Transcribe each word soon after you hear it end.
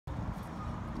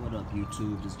What up,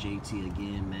 YouTube? This JT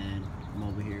again, man. I'm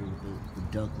over here with the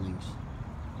ducklings.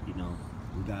 You know,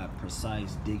 we got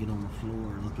Precise digging on the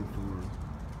floor,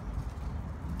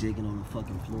 digging on the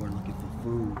fucking floor looking for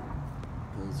food.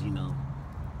 Because, you know,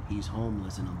 he's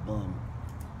homeless and a bum.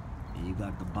 And you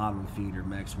got the bottom feeder,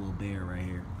 Maxwell Bear, right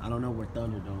here. I don't know where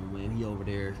Thunderdome went. He over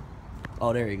there.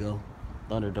 Oh, there you go.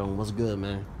 Thunderdome, what's good,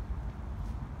 man?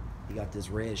 He got this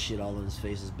red shit all in his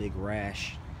face, this big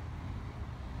rash.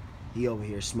 He over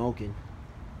here smoking.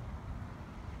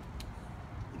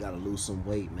 He gotta lose some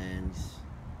weight, man.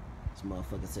 This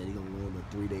motherfucker said he gonna live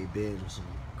a 3-day binge with some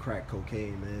crack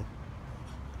cocaine, man.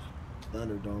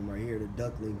 Thunderdome right here, the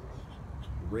duckling.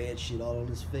 Red shit all on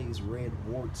his face, red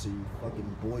warts and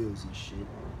fucking boils and shit.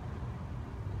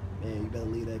 Man, you better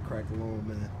leave that crack alone,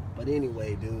 man. But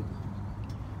anyway, dude,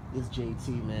 this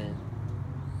JT, man,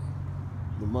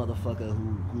 the motherfucker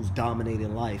who's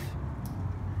dominated life.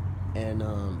 And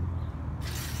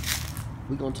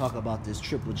we gonna talk about this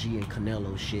Triple G and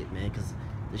Canelo shit, man, because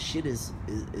the shit is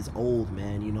old,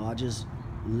 man. You know, I just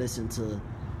listened to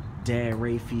Dan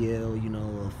Raphael, you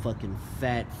know, a fucking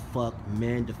fat fuck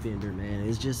man defender, man.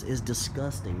 It's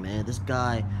disgusting, man. This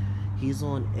guy, he's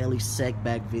on Ellie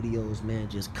Sackback videos, man,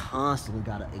 just constantly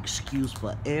got an excuse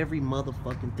for every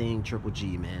motherfucking thing Triple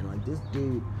G, man. Like, this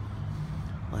dude,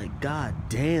 like, god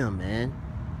damn, man.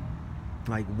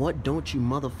 Like, what don't you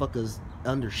motherfuckers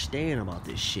understand about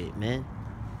this shit, man?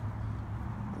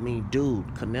 I mean, dude,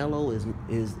 Canelo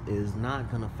is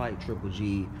not gonna fight Triple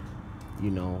G,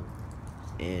 you know,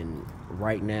 and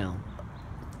right now,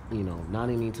 you know, not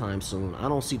anytime soon. I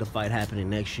don't see the fight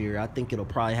happening next year. I think it'll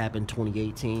probably happen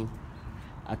 2018.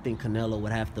 I think Canelo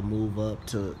would have to move up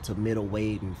to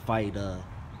middleweight and fight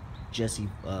Jesse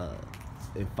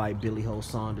and fight Billy Ho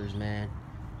Saunders, man.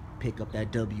 Pick up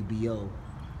that WBO,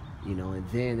 you know, and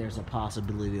then there's a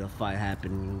possibility of a fight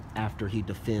happening after he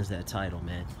defends that title,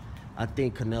 man. I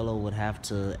think Canelo would have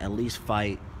to at least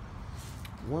fight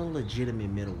one legitimate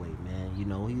middleweight, man. You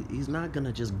know, he's not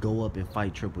gonna just go up and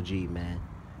fight Triple G, man.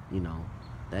 You know,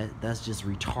 that's just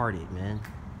retarded, man.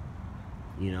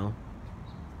 You know,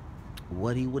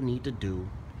 what he would need to do,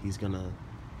 he's gonna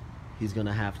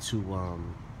have to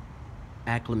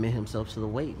acclimate himself to the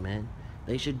weight, man.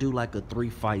 They should do like a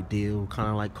 3-fight deal, kind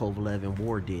of like Kovalev and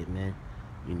Ward did, man.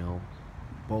 You know,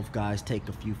 both guys take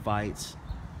a few fights.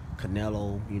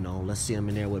 Canelo, you know, let's see him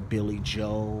in there with Billy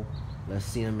Joe. Let's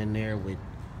see him in there with,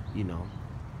 you know,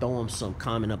 throw him some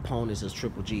common opponents as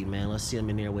Triple G, man. Let's see him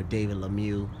in there with David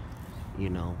Lemieux, you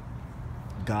know,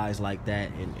 guys like that,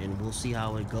 and we'll see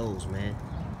how it goes, man.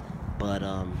 But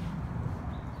I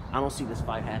don't see this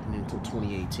fight happening until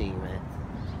 2018, man.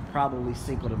 Probably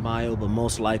Cinco de Mayo, but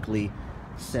most likely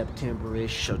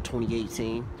September-ish of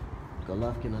 2018.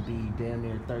 Golovkin will be damn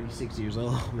near 36 years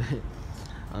old, man.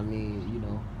 I mean, you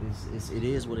know, it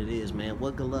is what it is, man.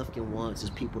 What Golovkin wants is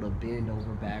people to bend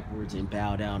over backwards and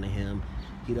bow down to him.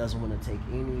 He doesn't want to take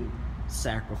any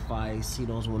sacrifice. He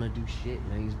doesn't want to do shit,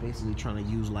 man. He's basically trying to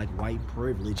use, like, white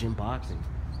privilege in boxing.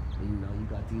 And, you know, you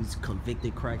got these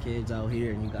convicted crackheads out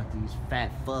here, and you got these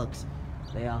fat fucks.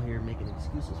 They out here making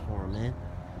excuses for him, man.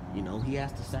 You know, he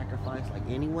has to sacrifice like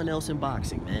anyone else in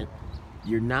boxing, man.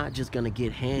 You're not just going to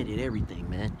get handed everything,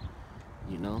 man.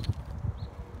 You know?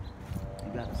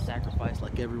 You got to sacrifice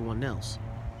like everyone else.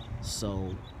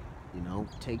 So, you know,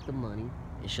 take the money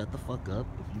and shut the fuck up.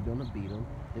 If you're going to beat him,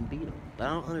 then beat him. But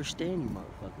I don't understand you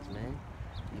motherfuckers, man.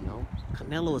 You know,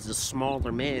 Canelo is a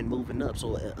smaller man moving up.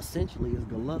 So essentially it's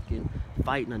Golovkin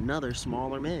fighting another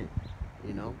smaller man.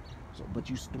 You know? So, but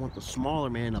you want the smaller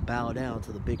man to bow down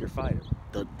to the bigger fighter,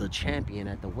 the champion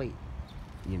at the weight,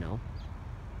 you know?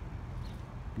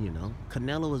 You know,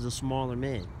 Canelo is a smaller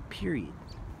man, period.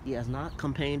 He has not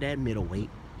campaigned at middleweight,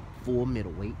 full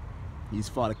middleweight. He's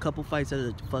fought a couple fights at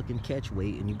a fucking catch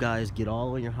weight, and you guys get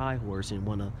all on your high horse and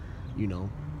want to, you know,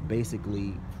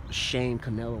 basically shame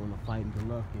Canelo into fighting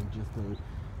Golovkin just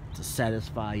to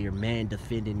satisfy your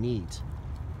man-defending needs.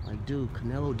 Like, dude,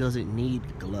 Canelo doesn't need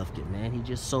Golovkin, man. He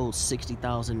just sold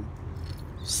 60,000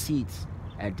 seats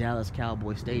at Dallas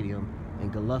Cowboy Stadium,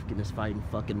 and Golovkin is fighting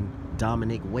fucking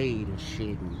Dominic Wade and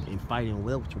shit, and fighting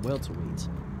welterweights.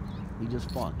 He just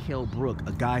fought Kell Brook,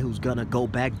 a guy who's gonna go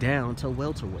back down to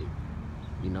welterweight.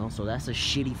 You know, so that's a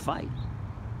shitty fight.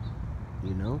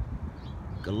 You know?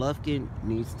 Golovkin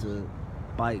needs to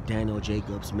fight Daniel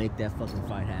Jacobs, make that fucking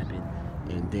fight happen,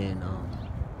 and then,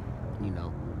 you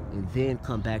know, and then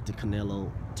come back to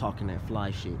Canelo talking that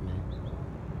fly shit, man.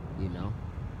 You know?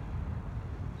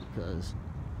 Because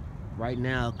right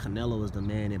now, Canelo is the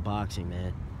man in boxing,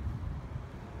 man.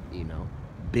 You know?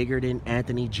 Bigger than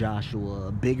Anthony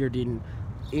Joshua, bigger than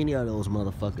any of those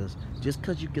motherfuckers. Just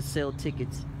because you can sell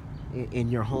tickets in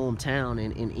your hometown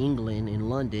in England, in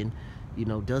London, you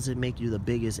know, doesn't make you the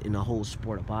biggest in the whole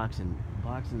sport of boxing.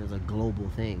 Boxing is a global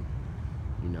thing,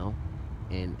 you know,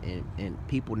 and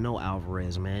people know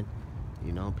Alvarez, man.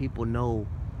 You know, people know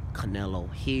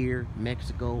Canelo here,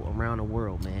 Mexico, around the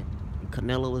world, man. And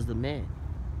Canelo is the man.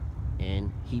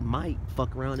 And he might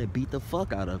fuck around and beat the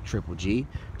fuck out of Triple G,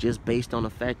 just based on the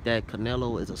fact that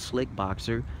Canelo is a slick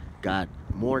boxer, got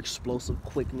more explosive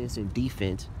quickness and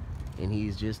defense, and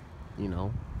he's just, you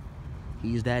know,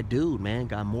 he's that dude, man.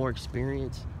 Got more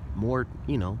experience, more,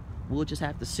 you know. We'll just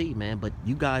have to see, man. But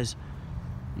you guys,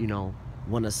 you know,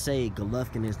 want to say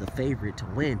Golovkin is the favorite to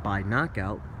win by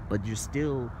knockout, but you're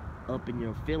still up in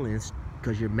your feelings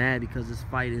because you're mad because this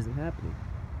fight isn't happening.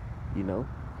 You know,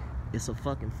 it's a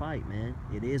fucking fight, man.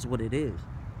 It is what it is.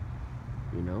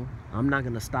 You know, I'm not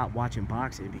gonna stop watching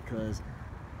boxing because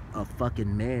a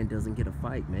fucking man doesn't get a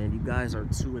fight, man. You guys are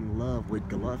too in love with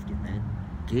Golovkin, man.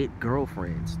 Get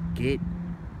girlfriends, get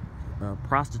a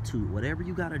prostitute, whatever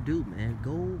you gotta do, man.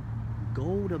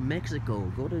 Go to Mexico,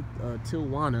 go to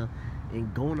Tijuana,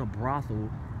 and go in a brothel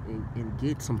and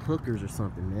get some hookers or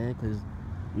something, man. Because,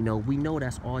 you know, we know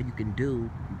that's all you can do.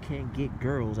 You can't get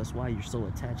girls. That's why you're so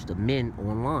attached to men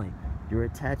online. You're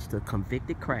attached to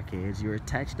convicted crackheads. You're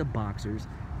attached to boxers.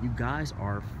 You guys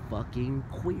are fucking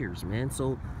queers, man.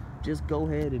 So just go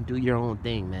ahead and do your own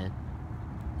thing, man.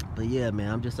 But yeah,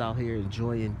 man, I'm just out here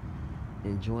enjoying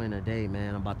the day,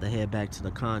 man. I'm about to head back to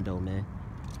the condo, man.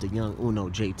 It's the young Uno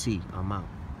JT. I'm out.